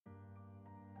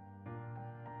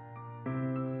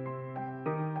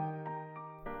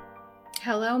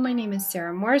Hello, my name is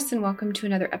Sarah Morse and welcome to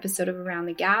another episode of Around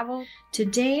the Gavel.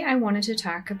 Today I wanted to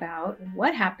talk about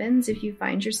what happens if you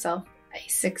find yourself a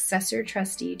successor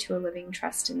trustee to a living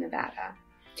trust in Nevada.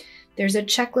 There's a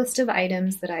checklist of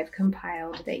items that I've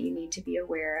compiled that you need to be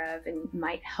aware of and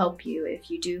might help you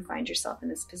if you do find yourself in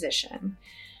this position.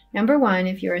 Number one,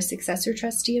 if you're a successor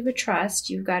trustee of a trust,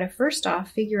 you've got to first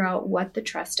off figure out what the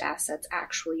trust assets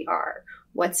actually are.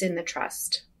 What's in the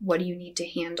trust? What do you need to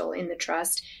handle in the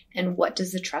trust? And what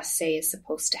does the trust say is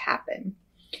supposed to happen?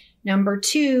 Number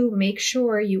two, make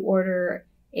sure you order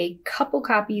a couple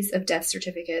copies of death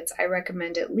certificates. I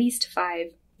recommend at least 5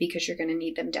 because you're going to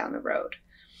need them down the road.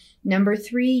 Number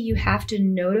three, you have to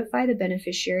notify the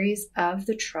beneficiaries of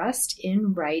the trust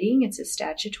in writing. It's a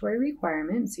statutory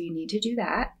requirement, so you need to do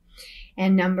that.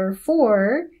 And number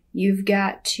four, you've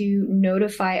got to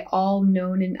notify all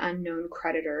known and unknown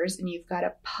creditors, and you've got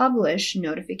to publish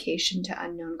notification to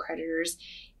unknown creditors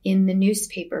in the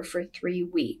newspaper for 3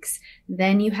 weeks.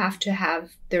 Then you have to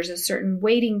there's a certain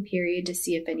waiting period to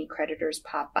see if any creditors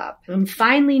pop up. And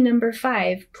finally, number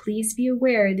 5, please be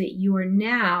aware that you are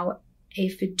now a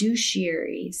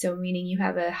fiduciary. So meaning you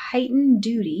have a heightened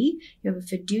duty, you have a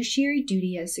fiduciary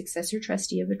duty as successor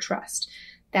trustee of a trust.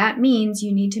 That means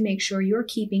you need to make sure you're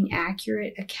keeping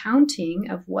accurate accounting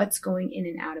of what's going in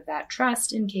and out of that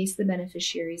trust in case the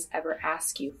beneficiaries ever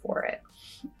ask you for it.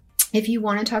 If you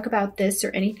want to talk about this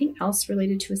or anything else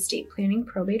related to estate planning,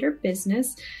 probate, or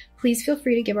business, please feel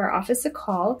free to give our office a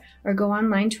call or go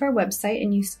online to our website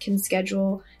and you can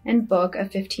schedule and book a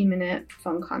 15-minute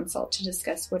phone consult to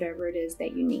discuss whatever it is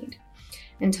that you need.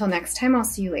 Until next time, I'll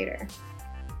see you later.